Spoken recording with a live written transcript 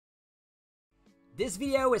This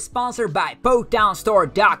video is sponsored by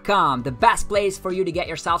PokedownStore.com, the best place for you to get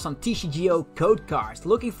yourself some TCGO code cards.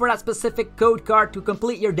 Looking for that specific code card to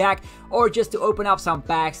complete your deck or just to open up some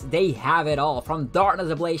packs? They have it all. From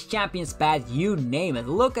Darkness Ablaze, Champions Pad, you name it.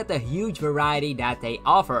 Look at the huge variety that they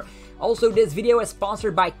offer. Also, this video is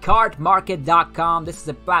sponsored by cardmarket.com. This is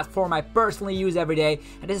a platform I personally use every day,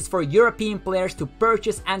 and this is for European players to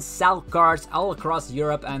purchase and sell cards all across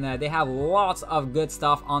Europe, and they have lots of good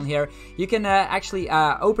stuff on here. You can actually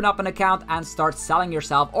open up an account and start selling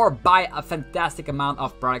yourself or buy a fantastic amount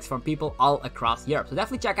of products from people all across Europe. So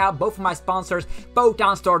definitely check out both of my sponsors,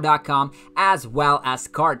 PokedownStore.com as well as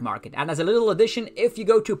Card Market. And as a little addition, if you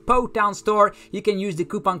go to Pokedown Store, you can use the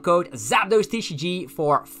coupon code ZapdosTCG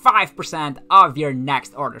for 5% of your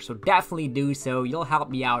next order. So definitely do so. You'll help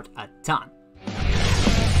me out a ton.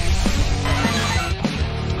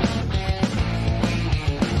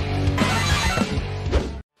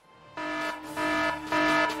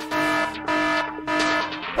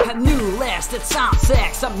 A new list, it sounds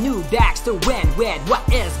sick, some new decks to win with. What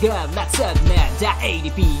is good? Let's admit that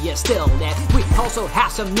ADP is still lit. We also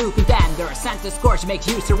have some new contenders. Centiskorch makes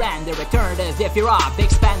you surrender. Eternatus if you're a big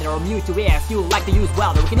spender, or Mewtwo if you like to use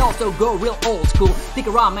Welder. We can also go real old school.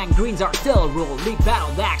 PikaRom and greens are still rule. League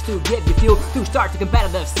battle decks to give you fuel to start the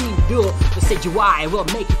competitive scene duel. Decidueye will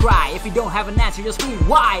make you cry. If you don't have an answer, you'll scream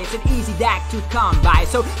why. It's an easy deck to come by,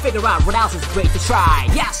 so figure out what else is great to try.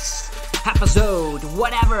 Yes! Episode,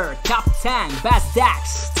 whatever, top 10 best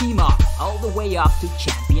decks, team up, all the way up to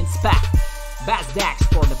Champions Pack. Best decks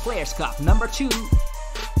for the Players Cup, number 2.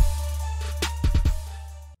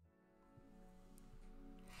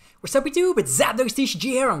 What's up YouTube, it's ZapdosTCG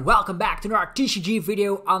here and welcome back to another TCG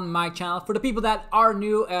video on my channel. For the people that are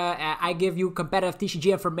new, I give you competitive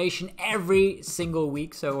TCG information every single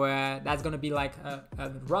week. So that's gonna be like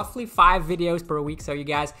roughly 5 videos per week, so you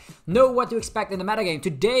guys know what to expect in the metagame.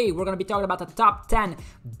 Today we're gonna be talking about the top 10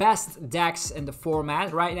 best decks in the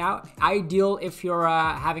format right now. Ideal if you're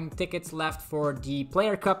having tickets left for the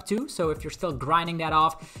Player Cup too, so if you're still grinding that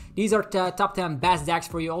off, these are the top 10 best decks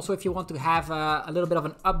for you. Also, if you want to have a little bit of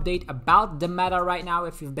an update about the meta right now,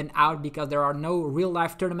 if you've been out because there are no real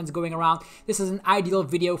life tournaments going around, this is an ideal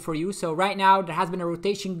video for you. So right now there has been a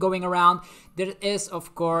rotation going around. There is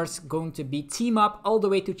of course going to be team up all the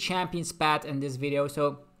way to Champions Pad in this video,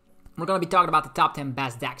 so we're going to be talking about the top 10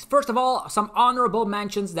 best decks. First of all, some honorable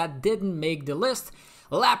mentions that didn't make the list.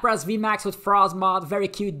 Lapras VMAX with Frosmoth, very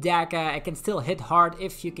cute deck. It can still hit hard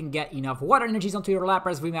if you can get enough water energies onto your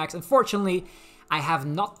Lapras VMAX. Unfortunately, I have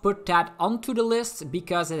not put that onto the list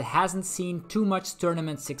because it hasn't seen too much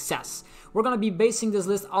tournament success. We're gonna be basing this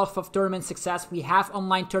list off of tournament success. We have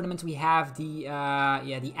online tournaments. We have the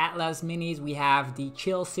the Atlas minis. We have the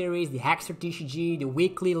Chill series, the HegsterTCG, the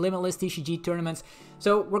weekly LimitlessTCG tournaments.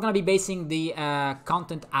 So we're gonna be basing the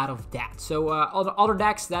content out of that. So other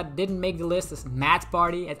decks that didn't make the list is Mad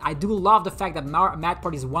Party. I do love the fact that Mad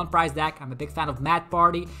Party is a one prize deck. I'm a big fan of Mad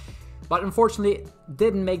Party, but unfortunately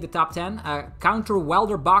didn't make the top 10. Counter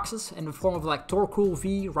Welder boxes in the form of like Torkoal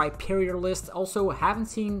V, Rhyperior list. Also haven't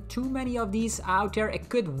seen too many of these out there. It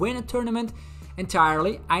could win a tournament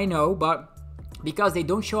entirely, I know, but because they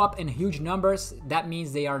don't show up in huge numbers, that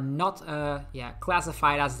means they are not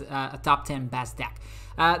classified as a top 10 best deck.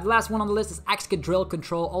 The last one on the list is Excadrill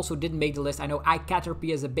Control, also didn't make the list. I know iCaterpie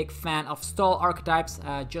is a big fan of stall archetypes,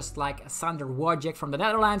 just like Sander Wojcik from the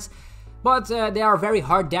Netherlands. But they are very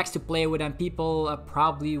hard decks to play with, and people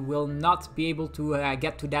probably will not be able to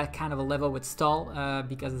get to that kind of a level with stall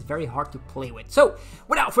because it's very hard to play with. So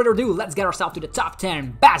without further ado, let's get ourselves to the top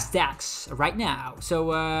 10 best decks right now.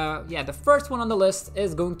 So yeah, the first one on the list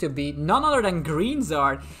is going to be none other than Green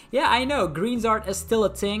Zard. Yeah, I know, Green Zard is still a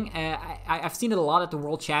thing. I've seen it a lot at the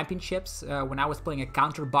World Championships when I was playing a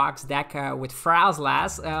counter box deck with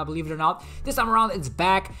Frazzlas, believe it or not. This time around it's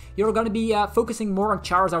back. You're going to be focusing more on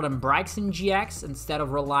Charizard and Braixen GX instead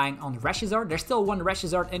of relying on Reshizard. There's still one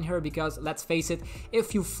Reshizard in here because, let's face it,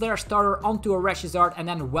 if you Flare Starter onto a Reshizard and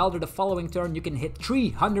then Welder the following turn, you can hit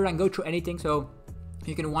 300 and go through anything, so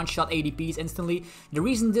you can one-shot ADPs instantly. The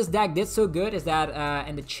reason this deck did so good is that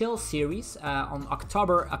in the Chill series on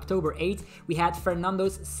October 8th, we had Fernando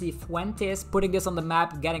Cifuentes putting this on the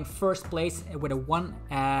map, getting first place with a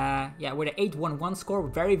 8-1-1 score.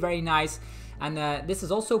 Very, very nice. And this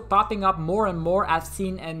is also popping up more and more. I've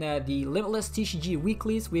seen in the LimitlessTCG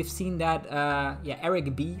weeklies, we've seen that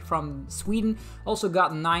Eric B from Sweden also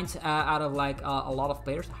got 9th out of like a lot of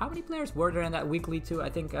players. How many players were there in that weekly too?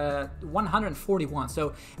 I think 141.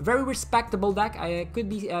 So very respectable deck. I could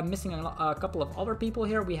be missing a couple of other people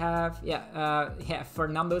here. We have,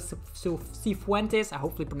 Fernando Cifuentes, I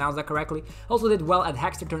hopefully pronounced that correctly, also did well at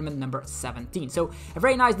Hexter tournament number 17. So a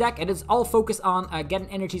very nice deck. It is all focused on getting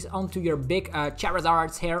energies onto your big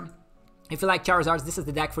Charizards here. If you like Charizards, this is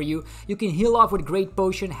the deck for you. You can heal off with Great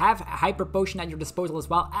Potion, have Hyper Potion at your disposal as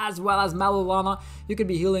well as Melmetal. You could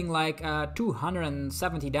be healing like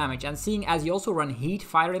 270 damage. And seeing as you also run Heat,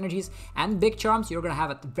 Fire Energies, and Big Charms, you're going to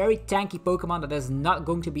have a very tanky Pokemon that is not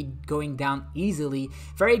going to be going down easily.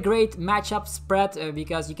 Very great matchup spread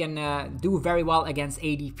because you can do very well against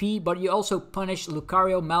ADP, but you also punish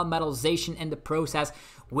Lucario, Melmetal, Zacian in the process,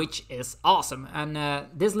 which is awesome. And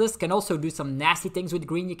this list can also do some nasty things with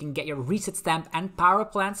green. You can get your Reset Stamp and Power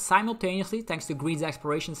Plant simultaneously thanks to green's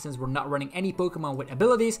exploration, since we're not running any Pokemon with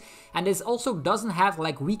abilities. And this also doesn't have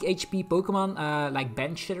like weak HP Pokemon like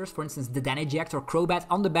bench hitters, for instance Dedaniject or Crobat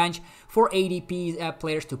on the bench for ADP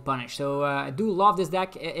players to punish. So I do love this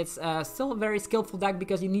deck. It's still a very skillful deck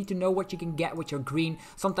because you need to know what you can get with your green.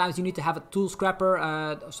 Sometimes you need to have a Tool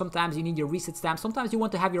Scrapper, sometimes you need your Reset Stamp, sometimes you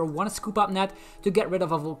want to have your one Scoop Up Net to get rid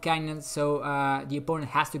of a Volcanion, so the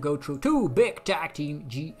opponent has to go through 2 big tag team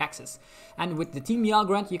GXs. And with the Team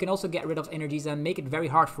Yalgrant, you can also get rid of energies and make it very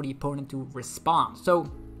hard for the opponent to respond.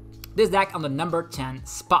 So this deck on the number 10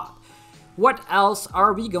 spot. What else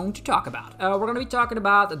are we going to talk about? We're going to be talking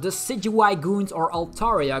about the Decidueye Goons or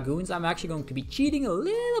Altaria Goons. I'm actually going to be cheating a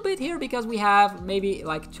little bit here because we have maybe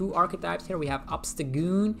like 2 archetypes here. We have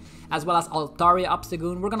Obstagoon as well as Altaria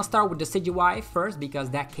Obstagoon. We're going to start with Decidueye first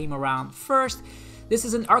because that came around first. This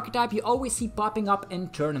is an archetype you always see popping up in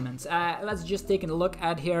tournaments. Let's just take a look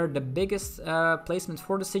at here the biggest placement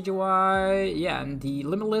for the Decidueye. Yeah, in the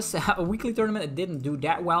Limitless weekly tournament, it didn't do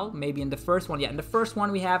that well. Maybe in the first one. Yeah, in the first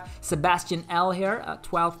one we have Sebastian L here,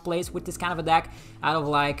 12th place with this kind of a deck out of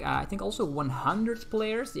like, I think also 100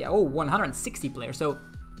 players. Yeah, 160 players. So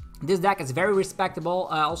this deck is very respectable.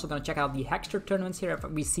 Also gonna check out the Hexter tournaments here if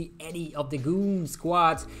we see any of the Goon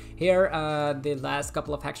squads here. The last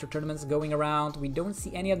couple of Hexter tournaments going around, we don't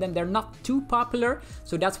see any of them. They're not too popular,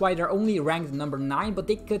 so that's why they're only ranked number 9, but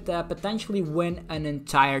they could potentially win an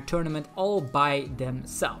entire tournament all by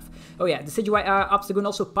themselves. Oh yeah, the Decidueye Obstagoon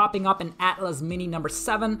also popping up in Atlas Mini number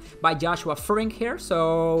 7 by Joshua Frink here.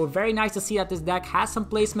 So very nice to see that this deck has some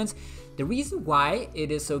placements. The reason why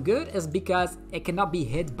it is so good is because it cannot be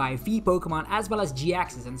hit by V Pokemon as well as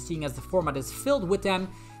GXs, and seeing as the format is filled with them,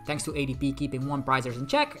 thanks to ADP keeping 1 prizers in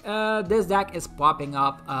check, this deck is popping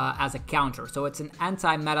up as a counter. So it's an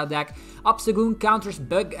anti-meta deck. Obstagoon counters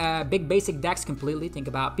big basic decks completely. Think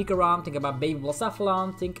about PikaRom, think about Baby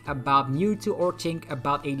Blacephalon, think about Mewtwo, or think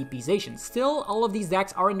about ADP Zacian. Still, all of these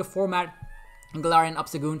decks are in the format Galarian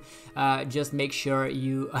Obstagoon. Just make sure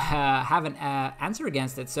you have an answer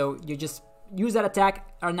against it. So you just use that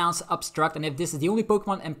attack, announce Obstruct, and if this is the only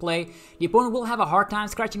Pokemon in play, the opponent will have a hard time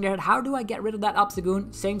scratching their head. How do I get rid of that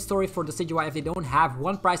Obstagoon? Same story for the Decidueye. If they don't have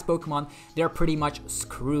 1 prize Pokemon, they're pretty much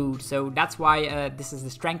screwed. So that's why this is the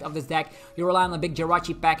strength of this deck. You rely on a big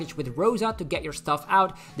Jirachi package with Rosa to get your stuff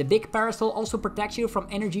out. The big Parasol also protects you from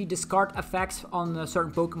energy discard effects on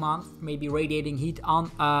certain Pokemon, maybe Radiating Heat on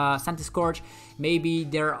Centiskorch. Maybe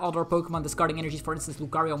there are other Pokemon discarding energies, for instance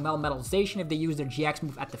Lucario, Melmetal, Zacian, if they use their GX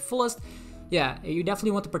move at the fullest. Yeah, you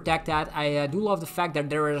definitely want to protect that. I do love the fact that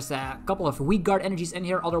there is a couple of weak guard energies in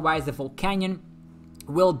here, otherwise the Volcanion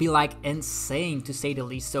will be like insane to say the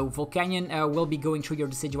least. So Volcanion will be going through your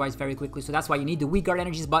Decidueyes very quickly, so that's why you need the weak guard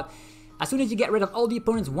energies. But as soon as you get rid of all the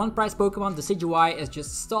opponent's 1 prize Pokemon, the Decidueye is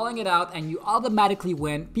just stalling it out and you automatically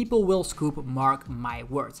win. People will scoop, mark my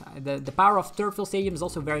words. The power of Turffield Stadium is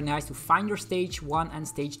also very nice to find your stage 1 and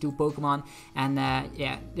stage 2 Pokemon. And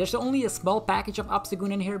yeah, there's only a small package of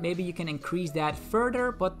Obstagoon in here. Maybe you can increase that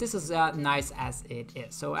further, but this is nice as it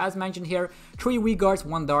is. So as mentioned here, 3 weak guards,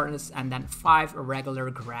 1 darkness, and then 5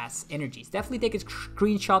 regular grass energies. Definitely take a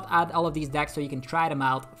screenshot at all of these decks so you can try them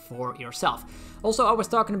out for yourself. Also, I was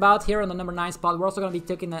talking about here on the number 9 spot, we're also going to be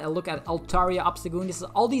taking a look at Altaria Obstagoon. This is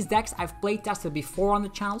all these decks I've play tested before on the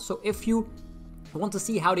channel, so if you want to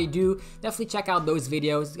see how they do, definitely check out those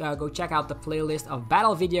videos. Go check out the playlist of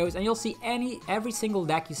battle videos and you'll see every single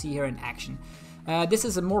deck you see here in action. This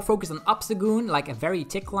is more focused on Obstagoon, like a very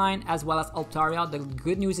tick line, as well as Altaria. The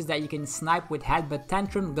good news is that you can snipe with Headbutt,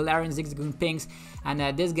 Tantrum, Galarian, Zigzagoon, Pinks,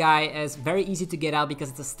 and this guy is very easy to get out because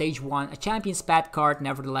it's a stage 1, a champion spat card,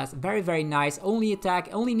 nevertheless, very, very nice. Only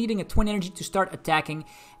needing a twin energy to start attacking,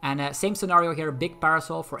 and same scenario here, big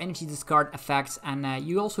Parasol for energy discard effects, and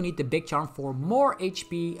you also need the big Charm for more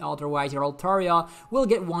HP, otherwise your Altaria will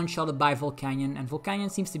get one-shotted by Volcanion, and Volcanion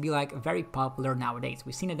seems to be like very popular nowadays.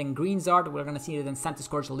 We've seen it in Green Zard, we're gonna see upgraded in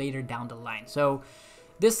Centiskorch later down the line. So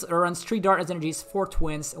this runs 3 Darkness Energies, 4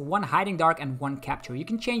 Twins, 1 Hiding Dark, and 1 Capture. You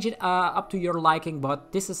can change it up to your liking,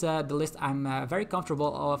 but this is the list I'm very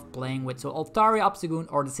comfortable of playing with. So Altaria Obstagoon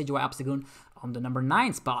or Decidueye Obstagoon on the number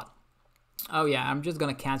 9 spot. Oh yeah, I'm just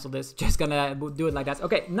gonna cancel this. Just gonna do it like that.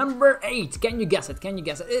 Okay, number 8. Can you guess it? Can you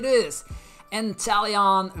guess it? It is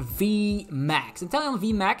Inteleon VMAX. Inteleon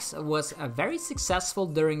VMAX was very successful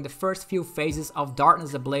during the first few phases of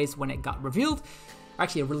Darkness Ablaze when it got revealed.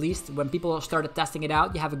 Actually released. When people started testing it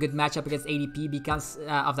out, you have a good matchup against ADP because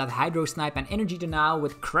of that Hydro Snipe and Energy Denial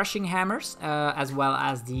with Crushing Hammers, as well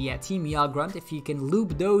as the Team Yell Grunt. If you can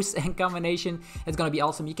loop those in combination, it's gonna be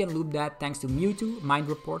awesome. You can loop that thanks to Mewtwo, Mind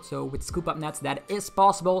Report, so with Scoop Up Nets that is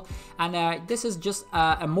possible. And this is just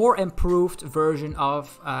a more improved version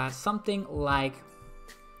of something like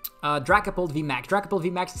Dragapult VMAX. Dragapult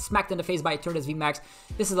VMAX smacked in the face by Eternatus VMAX.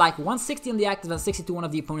 This is like 160 on the active and 60 to one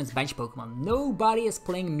of the opponent's bench Pokemon. Nobody is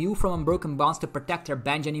playing Mew from Unbroken Bonds to protect their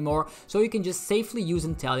bench anymore, so you can just safely use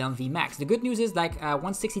Inteleon VMAX. The good news is like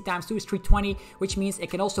 160 times 2 is 320, which means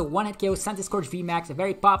it can also one-hit KO Centiskorch VMAX, a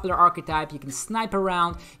very popular archetype. You can snipe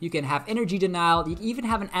around, you can have Energy Denial, you can even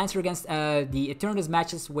have an answer against the Eternatus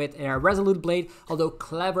matches with Resolute Blade, although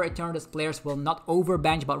clever Eternatus players will not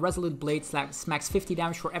overbench, but Resolute Blade smacks 50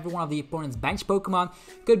 damage for every one of the opponent's bench Pokemon.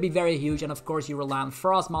 Could be very huge, and of course you rely on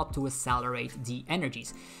Frosmoth to accelerate the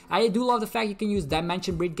energies. I do love the fact you can use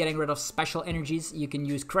Dimension Breed, getting rid of special energies. You can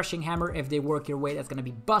use Crushing Hammer if they work your way, that's gonna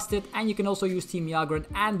be busted, and you can also use Team Yelgrunt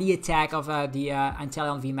and the attack of the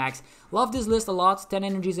Inteleon VMAX. Love this list a lot. 10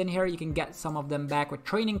 energies in here, you can get some of them back with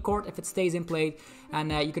Training Court if it stays in play,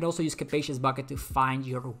 and you can also use Capacious Bucket to find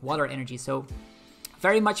your water energy. So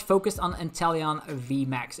very much focused on Inteleon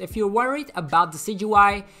VMAX. If you're worried about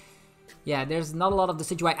Decidueye, yeah, there's not a lot of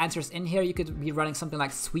Decidueye answers in here. You could be running something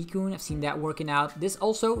like Suicune. I've seen that working out. This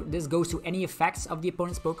goes to any effects of the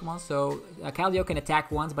opponent's Pokemon. So Keldeo can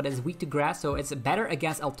attack once, but it's weak to grass. So it's better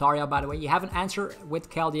against Altaria, by the way. You have an answer with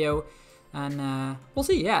Keldeo. And we'll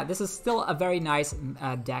see. Yeah, this is still a very nice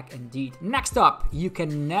deck indeed. Next up, you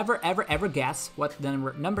can never ever guess what the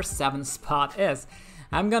number 7 spot is.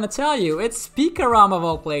 I'm gonna tell you, it's PikaRom of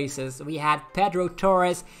all places. We had Pedro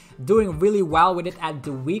Torres doing really well with it at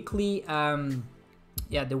the weekly,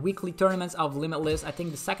 the weekly tournaments of Limitless. I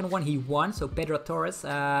think the second one he won. So Pedro Torres,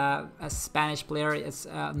 a Spanish player, is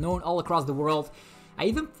known all across the world. I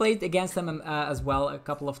even played against him as well a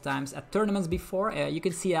couple of times at tournaments before. You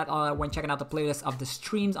can see that when checking out the playlist of the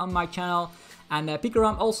streams on my channel. And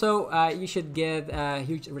PikaRom also, you should give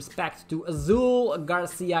huge respect to Azul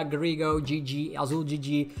Garcia Garrigo, GG, Azul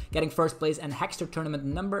GG, getting first place and Hegster tournament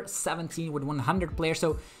number 17 with 100 players.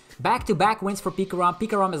 So back-to-back wins for PikaRom.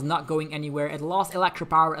 PikaRom is not going anywhere. It lost Electro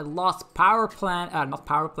Power, it lost Power Plant,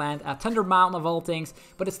 Thunder Mountain of all things,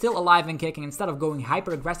 but it's still alive and kicking. Instead of going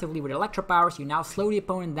hyper aggressively with Electro Powers, you now slow the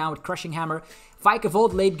opponent down with Crushing Hammer.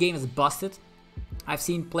 Vikavolt late game is busted. I've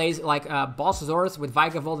seen plays like Bossasaurus with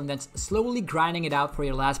Vikavolt and then slowly grinding it out for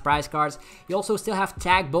your last prize cards. You also still have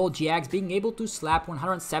Tag Bolt GX. Being able to slap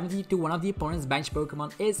 170 to one of the opponent's bench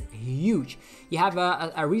Pokemon is huge. You have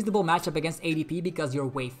a reasonable matchup against ADP because you're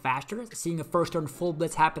way faster. Seeing a first turn full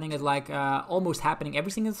blitz happening is like almost happening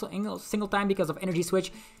every single time because of Energy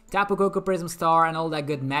Switch, Tapu Koko Prism Star, and all that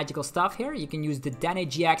good magical stuff here. You can use the Dene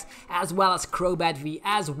GX as well as Crobat V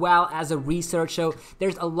as well as a Research. So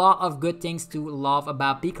there's a lot of good things to love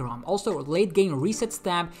about PikaRom. Also, late game reset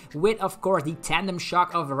stamp with, of course, the Tandem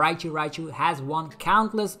Shock of Raichu. Raichu has won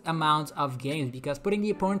countless amounts of games because putting the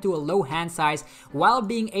opponent to a low hand size while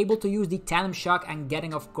being able to use the Tandem Shock and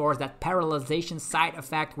getting, of course, that paralyzation side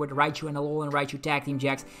effect with Raichu and Alolan Raichu Tag Team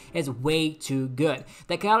GX is way too good.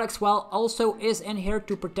 The Chaotic Swell also is in here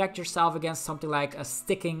to protect yourself against something like a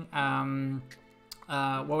sticking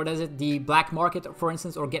what is it? The Black Market, for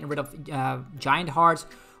instance, or getting rid of Giant Hearts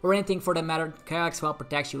or anything for that matter. Chaotic Swell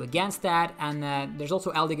protects you against that, and there's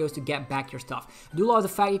also Eldigos to get back your stuff. I do love the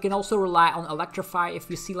fact you can also rely on Electrify. If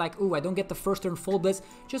you see like, ooh, I don't get the first turn full blitz,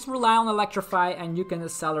 just rely on Electrify and you can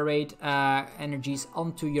accelerate energies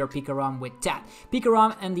onto your PikaRom with that.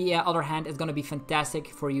 PikaRom, on the other hand, is going to be fantastic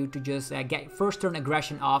for you to just get first turn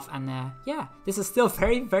aggression off, and yeah, this is still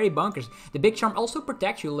very bonkers. The Big Charm also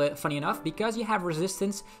protects you, funny enough, because you have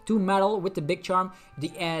resistance to metal with the Big Charm. The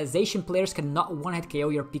Zacian players cannot one-hit KO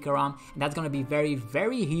your PikaRom, and that's going to be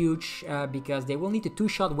very huge because they will need to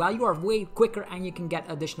two-shot while you are way quicker, and you can get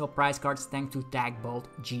additional prize cards thanks to Tag Bolt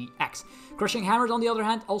GX. Crushing Hammers, on the other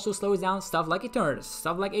hand, also slows down stuff like Eternatus,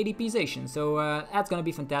 stuff like ADP Zacian, so that's going to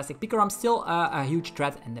be fantastic. PikaRom still a huge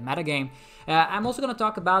threat in the metagame. I'm also going to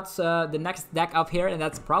talk about the next deck up here, and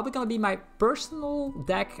that's probably going to be my personal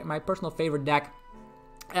deck, my personal favorite deck.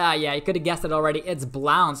 Yeah, you could have guessed it already. It's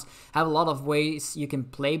Blounce. Have a lot of ways you can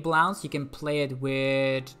play Blounce. You can play it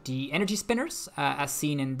with the energy spinners, as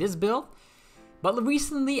seen in this build. But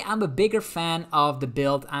recently, I'm a bigger fan of the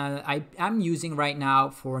build I'm using right now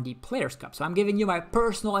for the Players Cup. So I'm giving you my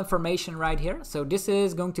personal information right here. So this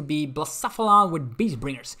is going to be Blacephalon with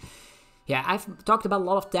Beastbringers. Yeah, I've talked about a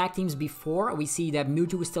lot of tag teams before. We see that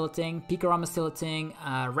Mewtwo is still a thing, PikaRom is still a thing,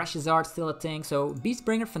 Zard still a thing. So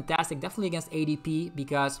Beastbringer, fantastic, definitely against ADP,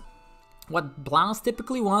 because what Blounce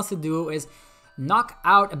typically wants to do is knock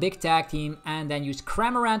out a big tag team and then use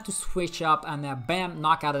Cramorant to switch up and bam,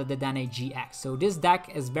 knock out the TEU-DAA GX. So this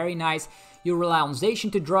deck is very nice. You rely on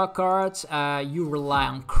Zacian to draw cards, you rely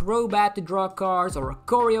on Crobat to draw cards, or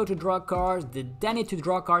Lucario to draw cards, the Denny to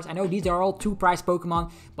draw cards. I know these are all 2-price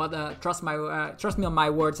Pokemon, but trust me on my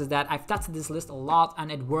words is that I've tested this list a lot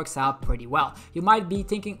and it works out pretty well. You might be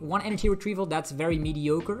thinking 1 energy retrieval, that's very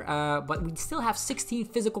mediocre, but we still have 16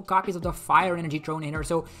 physical copies of the Fire Energy thrown in here,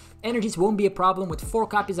 so energies won't be a problem with 4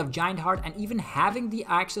 copies of Giant Heart, and even having the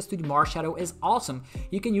access to the Marshadow is awesome.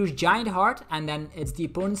 You can use Giant Heart and then it's the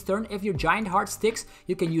opponent's turn. If your Giant Heart sticks,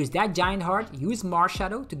 you can use that Giant Heart, use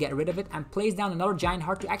Marshadow to get rid of it, and place down another Giant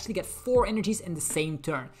Heart to actually get 4 energies in the same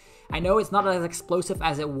turn. I know it's not as explosive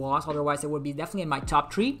as it was, otherwise it would be definitely in my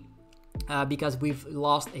top 3. Because we've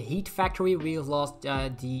lost a Heat Factory, we've lost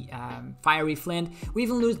the Fiery Flint, we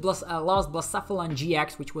even lost Blacephalon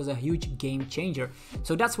GX, which was a huge game changer.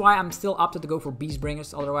 So that's why I'm still opted to go for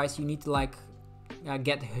Beastbringers, otherwise you need to like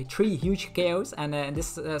get 3 huge KOs, and in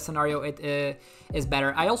this scenario it is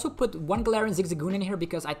better. I also put 1 Galarian Zigzagoon in here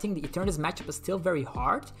because I think the Eternatus matchup is still very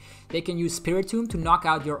hard. They can use Spiritomb to knock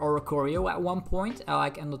out your Lucario at one point,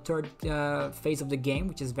 like in the 3rd phase of the game,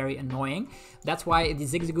 which is very annoying. That's why the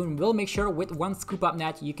Zigzagoon will make sure with 1 Scoop Up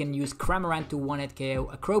Net you can use Cramorant to 1-hit KO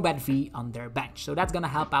a Crobat V on their bench. So that's gonna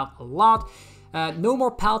help out a lot. No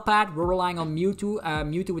more Palpad, we're relying on Mewtwo.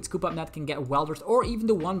 Mewtwo with Scoop Up Net can get Welders or even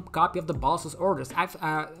the 1 copy of the Boss's Orders. I've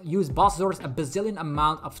used Boss's Orders a bazillion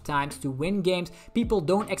amount of times to win games. People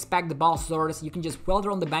don't expect the Boss's Orders. You can just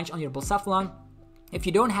Welder on the bench on your Blacephalon. If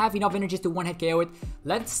you don't have enough energies to 1-hit KO it,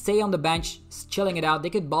 let it stay on the bench, chilling it out. They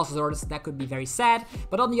could Boss's Orders, that could be very sad.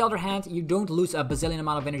 But on the other hand, you don't lose a bazillion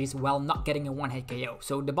amount of energies while not getting a 1-hit KO.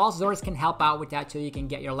 So the Boss's Orders can help out with that, so you can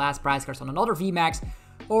get your last prize cards on another VMAX,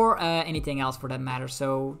 or anything else for that matter.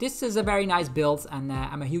 So this is a very nice build, and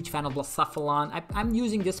I'm a huge fan of Blacephalon. I'm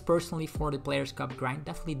using this personally for the Players Cup grind.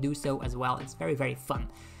 Definitely do so as well. It's very, very fun.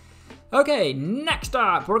 Okay, next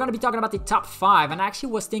up, we're going to be talking about the top 5, and I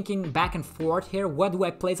actually was thinking back and forth here, what do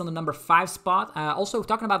I place on the number 5 spot? Also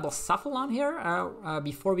talking about Blacephalon here,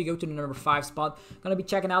 before we go to the number 5 spot, going to be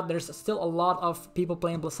checking out, there's still a lot of people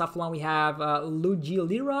playing Blacephalon. We have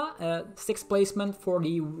Lugilira, 6th placement for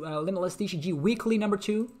the LimitlessTCG Weekly number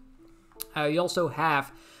 2. You also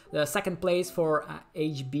have the 2nd place for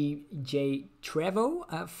HBJ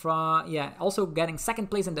Trevo, also getting 2nd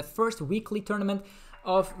place in the 1st weekly tournament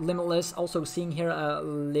of Limitless. Also seeing here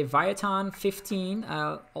Leviathan 15,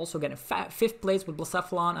 also getting 5th place with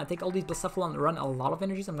Blacephalon. I think all these Blacephalon run a lot of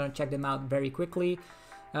energies. I'm going to check them out very quickly.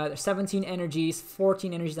 There's 17 energies,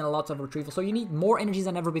 14 energies, and lots of retrieval. So you need more energies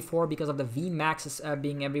than ever before because of the VMAXs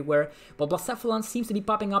being everywhere. But Blacephalon seems to be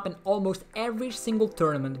popping up in almost every single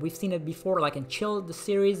tournament. We've seen it before, like in Chill, the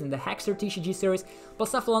series, in the HegsterTCG series.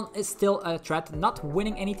 Blacephalon is still a threat, not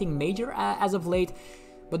winning anything major as of late,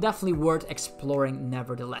 but definitely worth exploring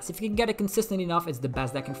nevertheless. If you can get it consistent enough, it's the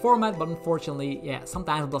best deck in format, but unfortunately, yeah,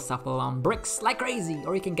 sometimes Blacephalon bricks like crazy,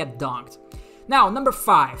 or you can get donked. Now, number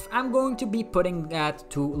 5, I'm going to be putting that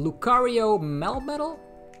to Lucario Melmetal.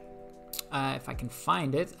 If I can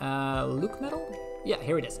find it, Lucario? Yeah,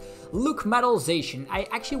 here it is. Lucario Zacian. I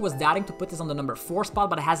actually was doubting to put this on the number 4 spot,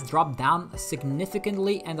 but it has dropped down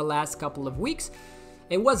significantly in the last couple of weeks.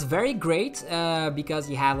 It was very great because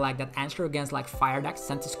you have like that answer against like fire decks,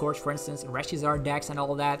 Centiskorch for instance, Zard decks and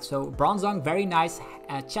all that. So Bronzong, very nice,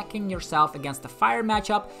 checking yourself against the fire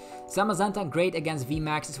matchup. Zamazenta, great against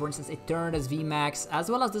VMAXs, for instance, Eternatus VMAX, as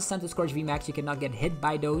well as the Centiskorch VMAX. You cannot get hit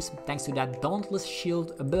by those thanks to that Dauntless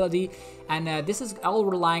Shield ability. And this is all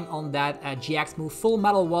relying on that GX move, Full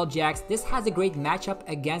Metal Wall GX. This has a great matchup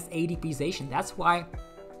against ADP Zacian. That's why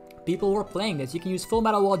people were playing this. You can use Full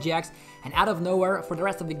Metal Wall GX, and out of nowhere, for the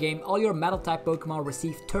rest of the game, all your Metal type Pokemon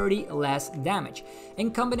receive 30 less damage.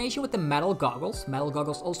 In combination with the Metal Goggles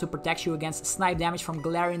also protects you against snipe damage from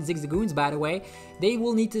Galarian Zigzagoons, by the way. They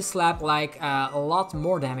will need to slap like a lot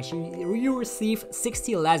more damage. You receive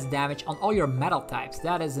 60 less damage on all your Metal types.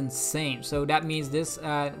 That is insane. So that means this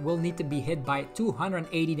will need to be hit by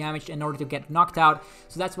 280 damage in order to get knocked out.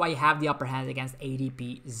 So that's why you have the upper hand against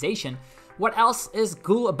ADP Zacian. What else is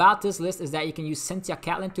cool about this list is that you can use Cynthia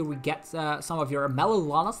Catlin to get some of your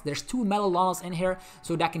Melonanas. There's 2 Melonanas in here,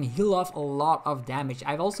 so that can heal off a lot of damage.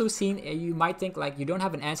 I've also seen, you might think like you don't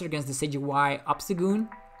have an answer against the Decidueye Obstagoon,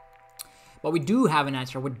 but we do have an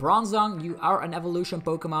answer. With Bronzong, you are an evolution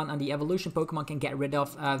Pokemon, and the evolution Pokemon can get rid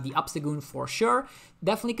of the Obstagoon for sure.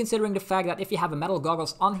 Definitely considering the fact that if you have a Metal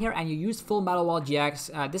Goggles on here and you use full Metal Wall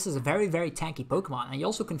GX, this is a very, very tanky Pokemon. And you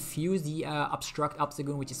also confuse the Obstruct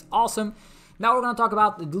Obstagoon, which is awesome. Now we're going to talk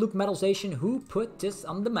about the Luke Metalization. Who put this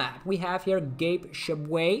on the map? We have here Gabe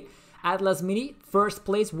Shabway. Atlas Mini, first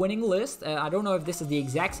place winning list. I don't know if this is the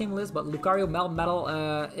exact same list, but Lucario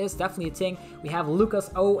Melmetal is definitely a thing. We have Lucas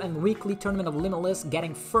O and Weekly Tournament of Limitless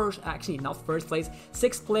getting first, actually not first place,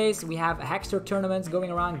 6th place. We have a Hegster tournaments going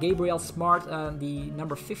around. Gabriel Smart, the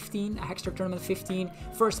number 15, Hegster tournament 15,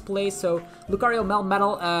 first place. So Lucario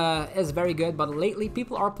Melmetal is very good, but lately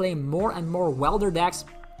people are playing more and more Welder decks.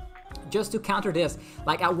 Just to counter this,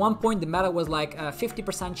 like at one point the meta was like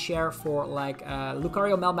 50% share for like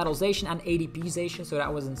Lucario Melmetalization and ADP-zation, so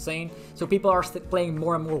that was insane. So people are playing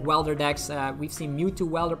more and more Welder decks. We've seen Mewtwo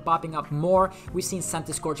Welder popping up more, we've seen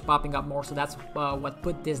Centiskorch popping up more, so that's what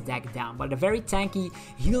put this deck down. But a very tanky,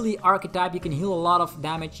 healy archetype. You can heal a lot of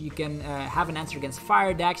damage, you can have an answer against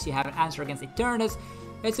fire decks, you have an answer against Eternatus.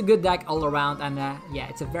 It's a good deck all around, and yeah,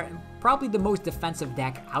 it's probably the most defensive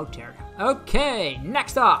deck out there. Okay,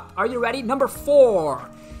 next up, are you ready? Number 4.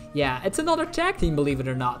 Yeah, it's another tag team, believe it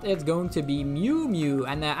or not. It's going to be Mew,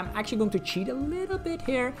 and I'm actually going to cheat a little bit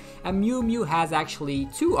here. And Mew has actually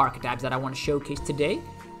 2 archetypes that I want to showcase today.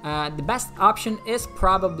 The best option is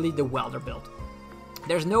probably the Welder build.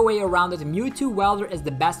 There's no way around it. Mewtwo Welder is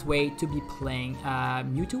the best way to be playing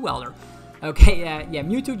Mewtwo Welder. Okay, yeah,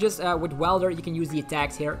 Mewtwo just with Welder, you can use the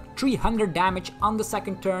attacks here. 300 damage on the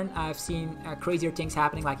second turn. I've seen crazier things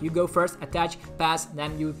happening, like you go first, attach, pass,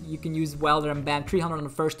 then you can use Welder and bam, 300 on the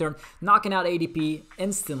first turn, knocking out ADP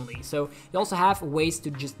instantly. So you also have ways to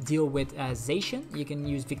just deal with Zacian. You can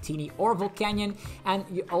use Victini or Volcanion, and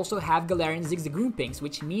you also have Galarian Zigzagoon Pings,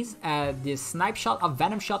 which means the Snipe Shot of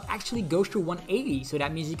Venom Shot actually goes through 180, so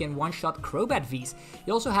that means you can one-shot Crobat Vs.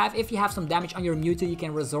 You also have, if you have some damage on your Mewtwo, you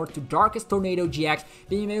can resort to Darkest Tornado GX,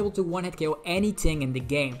 being able to one-hit KO anything in the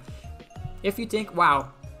game. If you think, wow,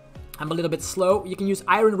 I'm a little bit slow, you can use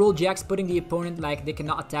Iron Roll GX, putting the opponent like they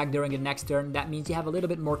cannot attack during the next turn. That means you have a little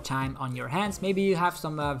bit more time on your hands. Maybe you have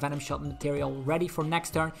some Venom Shot material ready for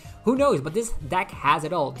next turn. Who knows? But this deck has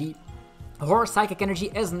it all. The Horror Psychic Energy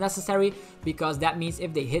is necessary because that means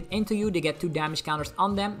if they hit into you, they get 2 damage counters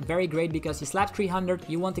on them. Very great because you slap 300,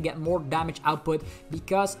 you want to get more damage output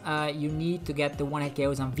because you need to get the one-hit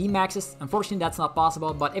KOs on VMAXs. Unfortunately, that's not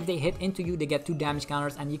possible, but if they hit into you, they get 2 damage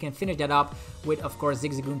counters, and you can finish that up with, of course,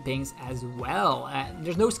 Zigzagoon Pings as well.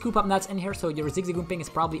 There's no Scoop Up Nuts in here, so your Zigzagoon Ping is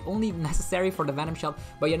probably only necessary for the Venom Shot,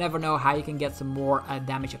 but you never know how you can get some more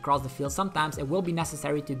damage across the field. Sometimes it will be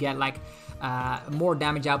necessary to get like more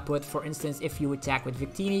damage output. For instance, if you attack with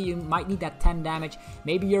Victini, you might need that 10 damage.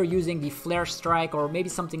 Maybe you're using the Flare Strike or maybe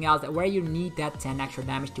something else where you need that 10 extra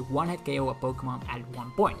damage to one-hit KO a Pokemon at one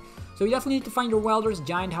point. So you definitely need to find your Welders.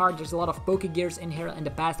 Giant Heart, there's a lot of Pokegears in here. In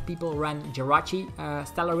the past, people ran Jirachi,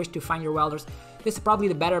 Stellar Wish to find your Welders. This is probably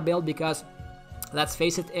the better build because, let's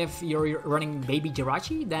face it, if you're running Baby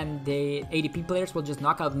Jirachi, then the ADP players will just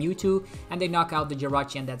knock out Mewtwo, and they knock out the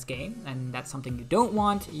Jirachi, and that's game. And that's something you don't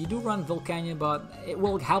want. You do run Volcanion, but it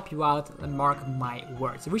will help you out, and mark my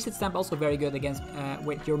words. Reset Stamp also very good against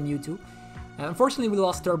with your Mewtwo. Unfortunately, we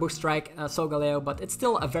lost Turbo Strike, Solgaleo, but it's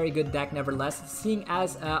still a very good deck nevertheless. Seeing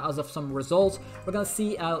as of some results, we're gonna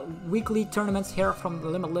see weekly tournaments here from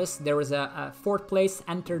Limitless. There was a 4th place,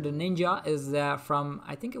 Enter the Ninja, is from,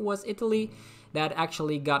 I think it was Italy, that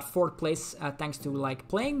actually got 4th place thanks to like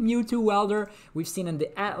playing Mewtwo Welder. We've seen in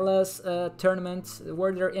the Atlas tournament,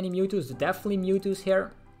 were there any Mewtwo's? Definitely Mewtwo's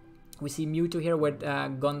here. We see Mewtwo here with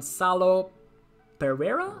Gonzalo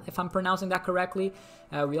Pereira, if I'm pronouncing that correctly.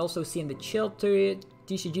 We also see in the Chill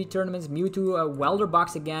TCG tournaments, Mewtwo, Welder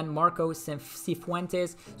box again, Marco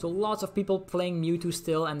Cifuentes. So lots of people playing Mewtwo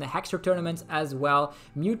still, and the Hegster tournaments as well.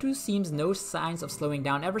 Mewtwo seems no signs of slowing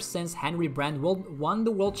down ever since Henry Brand won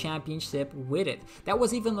the World Championship with it. That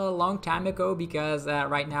was even a long time ago because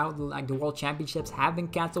right now, like, the World Championships have been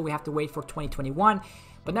cancelled. We have to wait for 2021.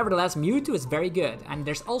 But nevertheless, Mewtwo is very good, and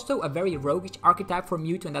there's also a very roguish archetype for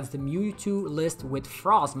Mewtwo, and that's the Mewtwo list with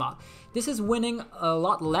Frosmoth. This is winning a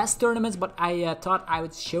lot less tournaments, but I thought I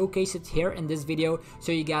would showcase it here in this video,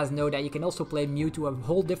 so you guys know that you can also play Mewtwo a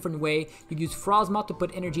whole different way. You use Frosmoth to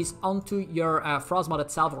put energies onto your Frosmoth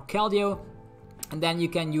itself or Keldeo. And then you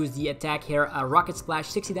can use the attack here, Rocket Splash,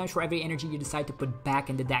 60 damage for every energy you decide to put back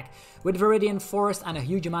in the deck. With Viridian Forest and a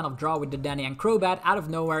huge amount of draw with the Danny and Crobat, out of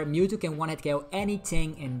nowhere, Mewtwo can one-hit KO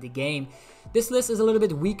anything in the game. This list is a little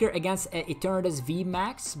bit weaker against Eternatus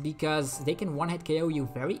VMAX because they can one-hit KO you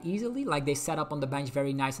very easily. Like, they set up on the bench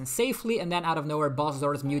very nice and safely, and then out of nowhere, Boss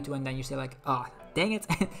Zard Mewtwo, and then you say like, oh, dang it.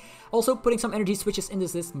 Also, putting some energy switches in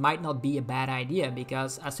this list might not be a bad idea,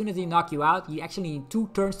 because as soon as they knock you out, you actually need 2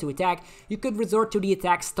 turns to attack. You could resort to the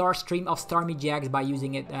attack Star Stream of Starmie Jax by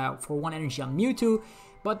using it for 1 energy on Mewtwo,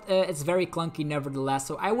 but it's very clunky nevertheless,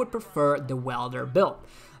 so I would prefer the Welder build.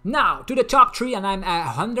 Now, to the top 3, and I'm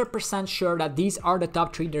 100% sure that these are the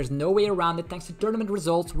top 3, there's no way around it. Thanks to tournament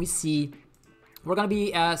results, we see... We're going to be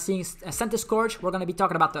seeing Centiskorch, we're going to be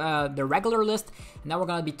talking about the regular list, and now we're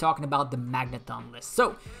going to be talking about the Magneton list.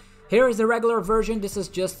 So, here is the regular version. This is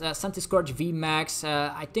just Centiskorch VMAX.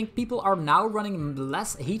 I think people are now running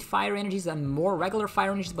less heat fire energies and more regular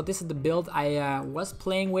fire energies, but this is the build I was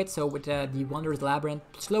playing with. So with the Wondrous Labyrinth,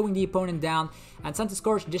 slowing the opponent down, and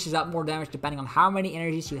Centiskorch dishes out more damage depending on how many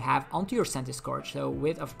energies you have onto your Centiskorch. So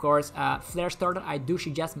with, of course, Flare Starter, I do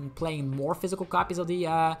suggest playing more physical copies of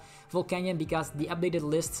the Volcanion, because the updated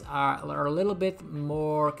lists are a little bit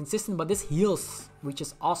more consistent, but this heals, which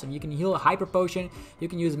is awesome. You can heal a Hyper Potion, you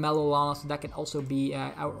can use Melmetal, so that can also be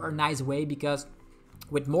a nice way, because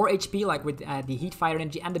with more HP, like with the Heat Fire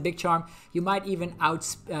Energy and the Big Charm, you might even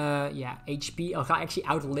actually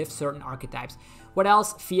outlive certain archetypes. What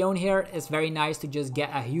else? Fion here is very nice to just get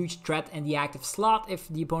a huge threat in the active slot if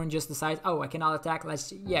the opponent just decides, oh, I cannot attack.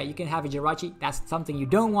 You can have a Jirachi. That's something you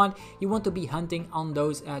don't want. You want to be hunting on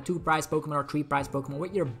those 2 prize Pokemon or 3 prize Pokemon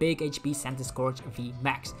with your big HP Centiskorch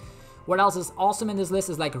VMAX. What else is awesome in this list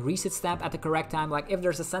is like Reset Stamp at the correct time. Like if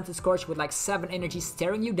there's a Centiskorch with like 7 energy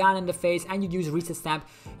staring you down in the face and you use Reset Stamp,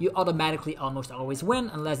 you automatically almost always win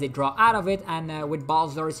unless they draw out of it. And with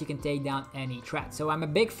Balzaurs you can take down any threat. So I'm a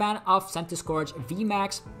big fan of Centiskorch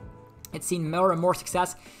VMAX. It's seen more and more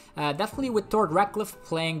success. Definitely with Tord Ratcliffe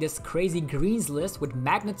playing this crazy greens list with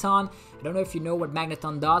Magneton. I don't know if you know what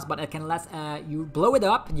Magneton does, but it can let you blow it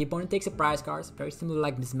up and the opponent takes a prize card. Very similar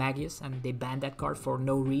like Miss Magius, and they banned that card for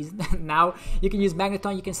no reason. Now you can use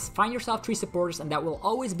Magneton, you can find yourself 3 supporters, and that will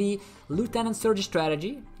always be Lieutenant Surge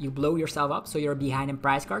strategy. You blow yourself up so you're behind in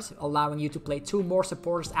prize cards, allowing you to play 2 more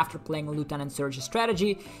supporters after playing Lieutenant Surge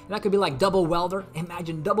strategy. And that could be like double Welder.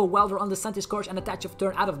 Imagine double Welder on the Centiskorch, and attach of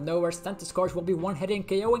turn out of nowhere, Centiskorch will be one-hitting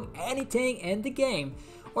KOing anything in the game.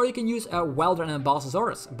 Or you can use a Welder and a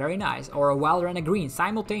Balsasaurus, very nice, or a Welder and a Green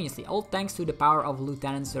simultaneously, all thanks to the power of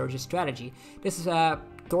Lieutenant Surge's strategy. This is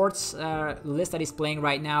Tord's list that he's playing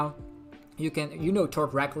right now. You know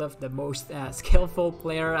Tord Ratcliffe, the most skillful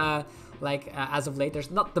player as of late.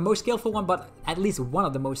 There's not the most skillful one, but at least one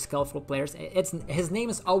of the most skillful players. His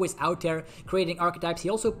name is always out there creating archetypes. He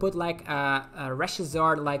also put like a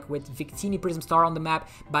Zard like with Victini Prism Star on the map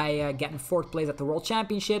by getting 4th place at the World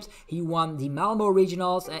Championships. He won the Malmo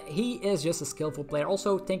Regionals. He is just a skillful player.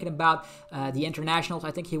 Also thinking about the Internationals,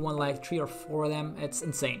 I think he won like 3 or 4 of them. It's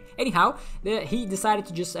insane. Anyhow, he decided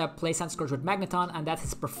to just play Centiskorch with Magneton, and that's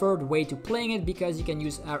his preferred way to playing it, because you can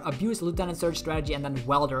use abuse Lieutenant Surge strategy and then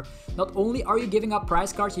Welder. Not only are you giving up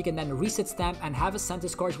prize cards, you can then Reset Stamp and have a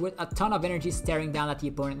Centiskorch with a ton of energy staring down at the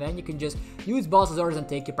opponent. Then you can just use Balsasaurus and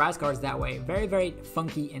take your prize cards that way. Very, very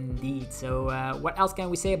funky indeed. So what else can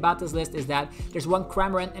we say about this list is that there's 1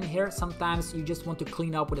 Cramorant in here. Sometimes you just want to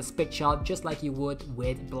clean up with a Spit Shot, just like you would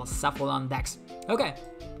with Blacephalon decks. Okay,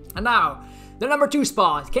 and now the number 2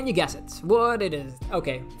 spot. Can you guess it? What it is?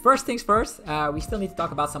 Okay, first things first, we still need to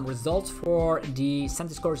talk about some results for the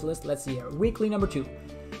Centiskorch list. Let's see here. Weekly number 2.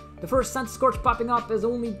 The first Centiskorch popping up is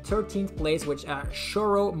only 13th place, which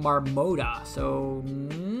Shoro Marmoda. So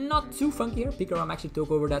not too funky here. PikaRom actually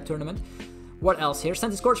took over that tournament. What else here?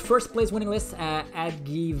 Centiskorch first place winning list.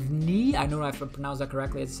 Adgivni, I don't know if I pronounced that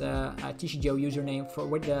correctly. It's a TCG username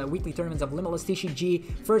with the weekly tournaments of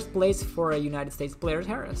LimitlessTCG. First place for United States players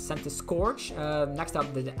here. Centiskorch. Next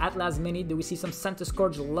up, the Atlas Mini. Do we see some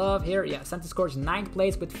Centiskorch love here? Yeah, Centiskorch 9th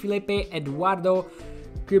place with Felipe Eduardo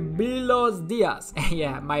Quibilos Diaz.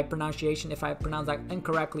 Yeah, my pronunciation, if I pronounce that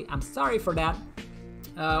incorrectly, I'm sorry for that.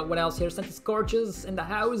 What else here? Centiskorches in the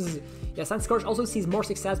house. Yeah, Centiskorch also sees more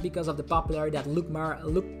success because of the popularity that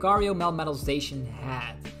Lucario Melmetal Zacian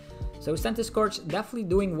had. So Centiskorch definitely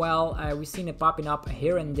doing well. We've seen it popping up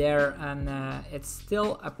here and there, and it's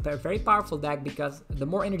still a very powerful deck, because the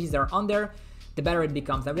more energies that are on there, the better it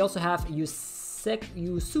becomes. And we also have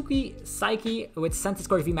Yusuke Psyche with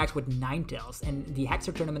Centiskorch VMAX with Ninetales in the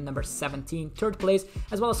Hexter tournament number 17, 3rd place,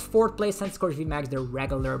 as well as 4th place Centiskorch VMAX, their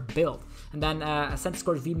regular build. And then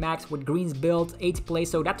Centiskorch VMAX with Green's build, 8th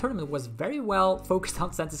place, so that tournament was very well focused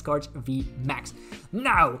on Centiskorch VMAX.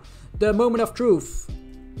 Now, the moment of truth.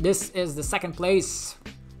 This is the 2nd place.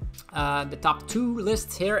 The top 2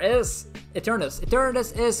 list here is Eternatus.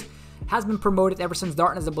 Eternatus has been promoted ever since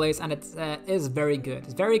Darkness Ablaze, and it is very good.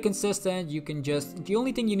 It's very consistent. You can just, the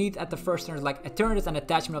only thing you need at the first turn is like Eternatus and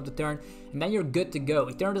attachment of the turn, and then you're good to go.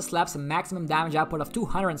 Eternatus slaps a maximum damage output of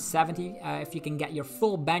 270 if you can get your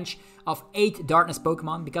full bench of 8 Darkness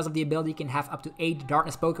Pokemon. Because of the ability, you can have up to 8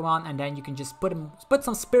 Darkness Pokemon, and then you can just put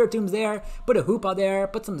some Spiritombs there, put a Hoopa there,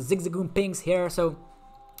 put some Zigzagoon Pings here, so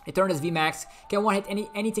Eternatus VMAX can one-hit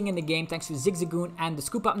anything in the game thanks to Zigzagoon and the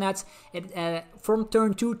Scoop Up Nets. From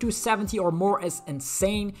turn 2 to 70 or more is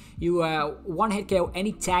insane. You one-hit KO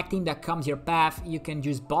any tag team that comes your path. You can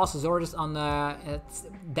use Boss's Orders on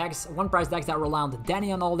decks, one-price decks that rely on the Danny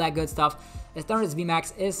and all that good stuff. Eternatus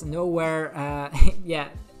VMAX is nowhere, yeah.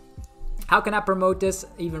 How can I promote this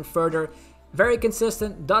even further? Very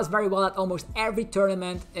consistent, does very well at almost every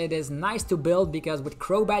tournament. It is nice to build because with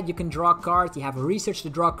Crobat you can draw cards, you have research to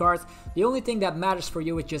draw cards. The only thing that matters for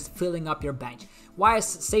you is just filling up your bench. Why is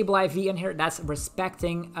Sableye V in here? That's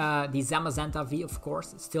respecting the Zamazenta V, of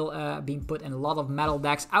course. It's still being put in a lot of metal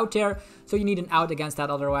decks out there, so you need an out against that,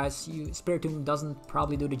 otherwise Spiritomb doesn't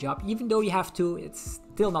probably do the job. Even though you have to, it's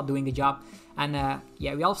still not doing the job. And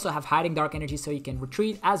yeah, we also have Hiding Dark Energy, so you can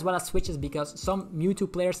retreat, as well as switches, because some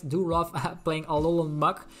Mewtwo players do love playing Alolan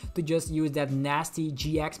Muck to just use that nasty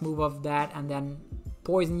GX move of that and then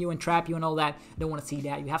poison you and trap you and all that. Don't want to see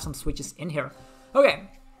that. You have some switches in here. Okay,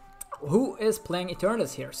 who is playing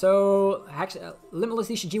Eternatus here? So,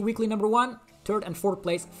 LimitlessTCG Weekly number 1, 3rd and 4th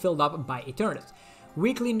place filled up by Eternatus.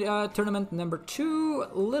 Weekly tournament number 2,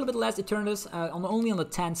 a little bit less Eternatus, only on the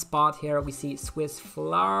 10th spot here we see Swiss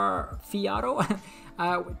Fiaro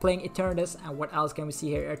playing Eternatus. And what else can we see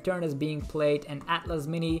here? Eternatus being played in Atlas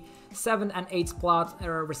Mini 7th and 8th spot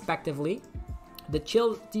respectively. The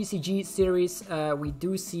Chill TCG series, we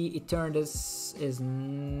do see Eternatus is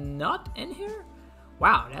not in here.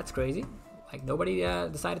 Wow, that's crazy. Like nobody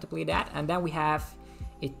decided to play that. And then we have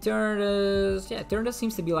Eternatus. Yeah, Eternatus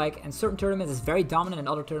seems to be like, in certain tournaments is very dominant, and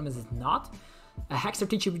other tournaments is not.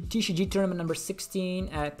 HegsterTCG tournament number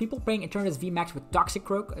 16. People playing Eternatus VMAX with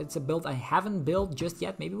Toxicroak. It's a build I haven't built just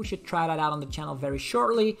yet. Maybe we should try that out on the channel very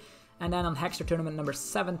shortly. And then on Hexter tournament number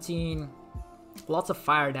 17. Lots of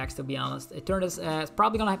fire decks, to be honest. Eternatus is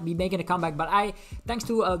probably gonna be making a comeback, but thanks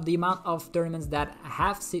to the amount of tournaments that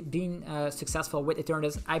have been successful with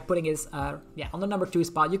Eternatus, I'm putting it yeah, on the number 2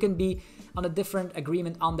 spot. You can be on a different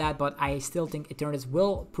agreement on that, but I still think Eternatus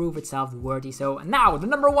will prove itself worthy. So now the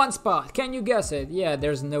number 1 spot. Can you guess it? Yeah,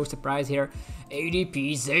 there's no surprise here.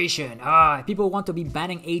 ADP Zacian. People want to be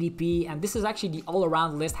banning ADP, and this is actually the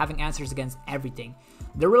all-around list having answers against everything.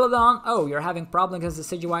 Duraludon, oh, you're having problems against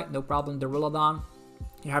Decidueye, no problem, Duraludon.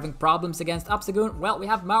 You're having problems against Obstagoon, well, we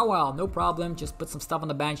have Mawile, no problem, just put some stuff on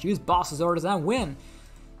the bench, use Boss's Orders and win.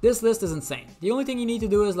 This list is insane. The only thing you need to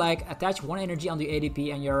do is like attach 1 energy on the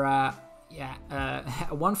ADP and you're, yeah,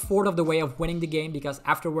 1/4 of the way of winning the game, because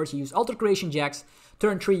afterwards you use Alter Creation Jacks,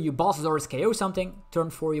 turn 3 you Boss's Orders KO something, turn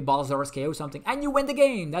 4 you Boss's Orders KO something, and you win the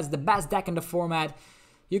game. That's the best deck in the format.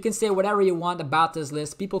 You can say whatever you want about this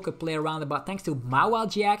list. People could play around about. Thanks to Mawile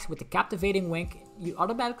GX with the Captivating Wink, you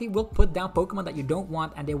automatically will put down Pokemon that you don't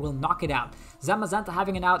want and they will knock it out. Zamazenta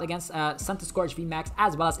having an out against Centiskorch VMAX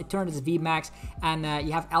as well as Eternatus VMAX, and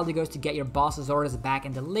you have Eldegoss to get your Boss's Orders back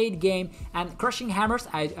in the late game. And Crushing Hammers,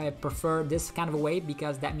 I prefer this kind of a way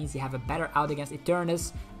because that means you have a better out against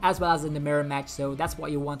Eternatus as well as in the mirror match, so that's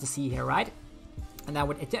what you want to see here, right? And now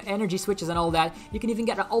with energy switches and all that, you can even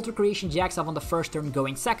get an Alter Creation Jacks off on the first turn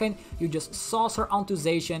going second. You just Saucer onto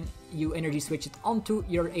Zacian, you energy switch it onto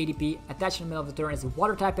your ADP, attach in the middle of the turn as a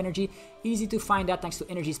water type energy. Easy to find that thanks to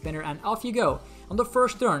Energy Spinner, and off you go. On the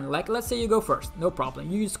first turn, like let's say you go first, no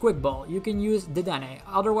problem. You use Quick Ball, you can use Dedenne.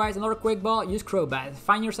 Otherwise, another Quick Ball, use Crobat.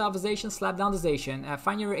 Find yourself a Zacian, slap down the Zacian.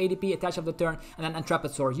 Find your ADP, attach up the turn, and then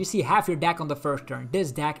Intrepid Sword. You see half your deck on the first turn.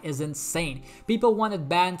 This deck is insane. People want it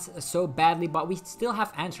banned so badly, but we still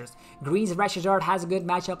have answers. Green's Zard has a good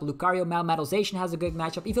matchup, Lucario Melmetal Zacian has a good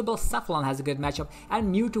matchup, even Blacephalon has a good matchup,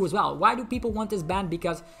 and Mewtwo as well. Why do people want this banned?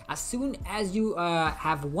 Because as soon as you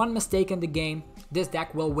have one mistake in the game, this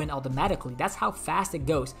deck will win automatically. That's how fast it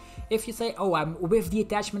goes. If you say, oh, I'm with the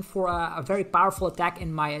attachment for a very powerful attack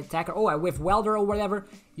in my attacker, oh, I with Welder or whatever,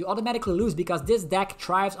 you automatically lose because this deck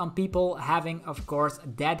thrives on people having, of course,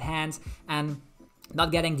 dead hands and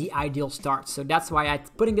not getting the ideal start. So that's why I'm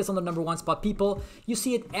putting this on the number 1 spot. People, you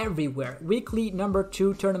see it everywhere. Weekly number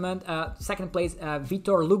 2 tournament, second place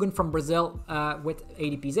Vitor Lugan from Brazil with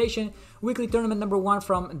ADP Zacian. Weekly tournament number 1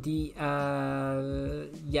 from the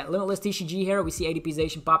LimitlessTCG here. We see ADP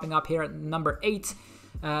Zacian popping up here at number 8.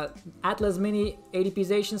 Atlas Mini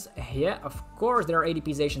ADPizations, yeah, of course there are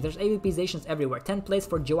ADPizations. There's ADPizations everywhere. 10th place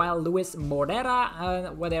for Joao Luis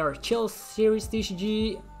Moreira, where there are Chill Series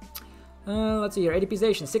TCG. Let's see here,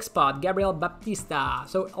 ADPization, 6th spot, Gabriel Baptista.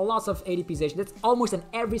 So lots of ADPization. That's almost in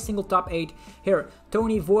every single top 8 here.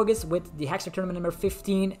 Tony Vorges with the Hexter tournament number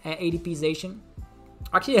 15 ADPization.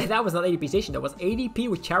 Actually, that was not ADPization, that was ADP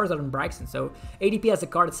with Charizard and Braixen. So ADP as a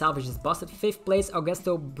card itself is just busted. 5th place,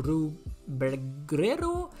 Augusto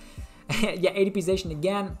Bergrero. Yeah, ADPization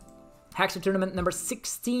again. Hexter tournament number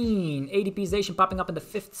 16, ADPization popping up in the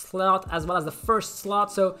 5th slot as well as the 1st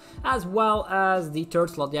slot, so as well as the 3rd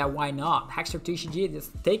slot. Yeah, why not? HegsterTCG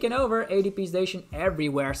is taking over, ADPization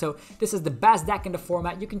everywhere. So this is the best deck in the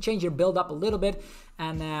format. You can change your build up a little bit,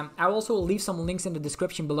 and I'll also leave some links in the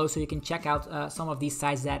description below so you can check out some of these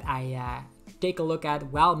sites that I take a look at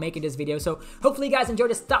while making this video. So hopefully you guys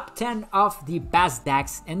enjoyed this top 10 of the best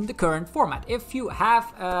decks in the current format. If you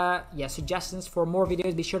have suggestions for more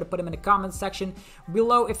videos, be sure to put them in the comments section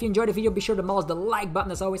below. If you enjoyed the video, be sure to mash the like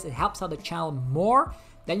button. As always, it helps out the channel more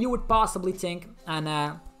than you would possibly think.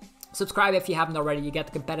 And subscribe if you haven't already. You get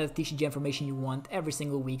the competitive TCG information you want every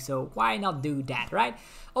single week, so why not do that, right?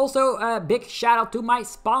 Also, a big shout out to my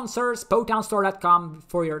sponsors, PotownStore.com,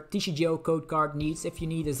 for your TCGO code card needs. If you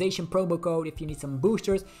need a Zacian promo code, if you need some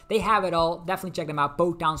boosters, they have it all. Definitely check them out,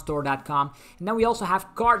 PotownStore.com. And then we also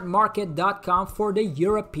have CardMarket.com for the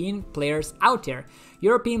European players out there.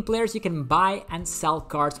 European players, you can buy and sell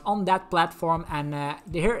cards on that platform, and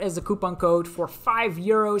here is a coupon code for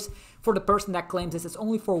 €5 for the person that claims this. It's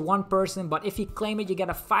only for one person, but if you claim it, you get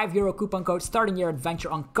a €5 coupon code starting your adventure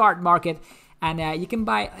on Card Market. And you can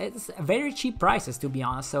buy, it's very cheap prices, to be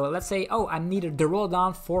honest. So let's say, oh, I need a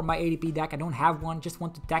Duraludon for my ADP deck. I don't have one, just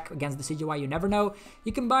want to tech against the Decidueye, you never know.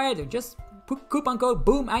 You can buy it, just put coupon code,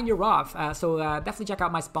 boom, and you're off. So definitely check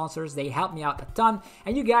out my sponsors. They help me out a ton.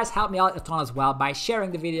 And you guys help me out a ton as well by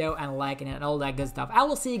sharing the video and liking it and all that good stuff. I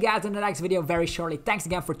will see you guys in the next video very shortly. Thanks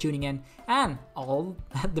again for tuning in. And all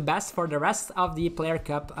the best for the rest of the Player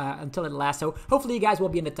Cup until it lasts. So hopefully you guys will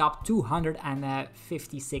be in the top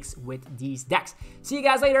 256 with these decks. See you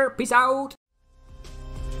guys later. Peace out.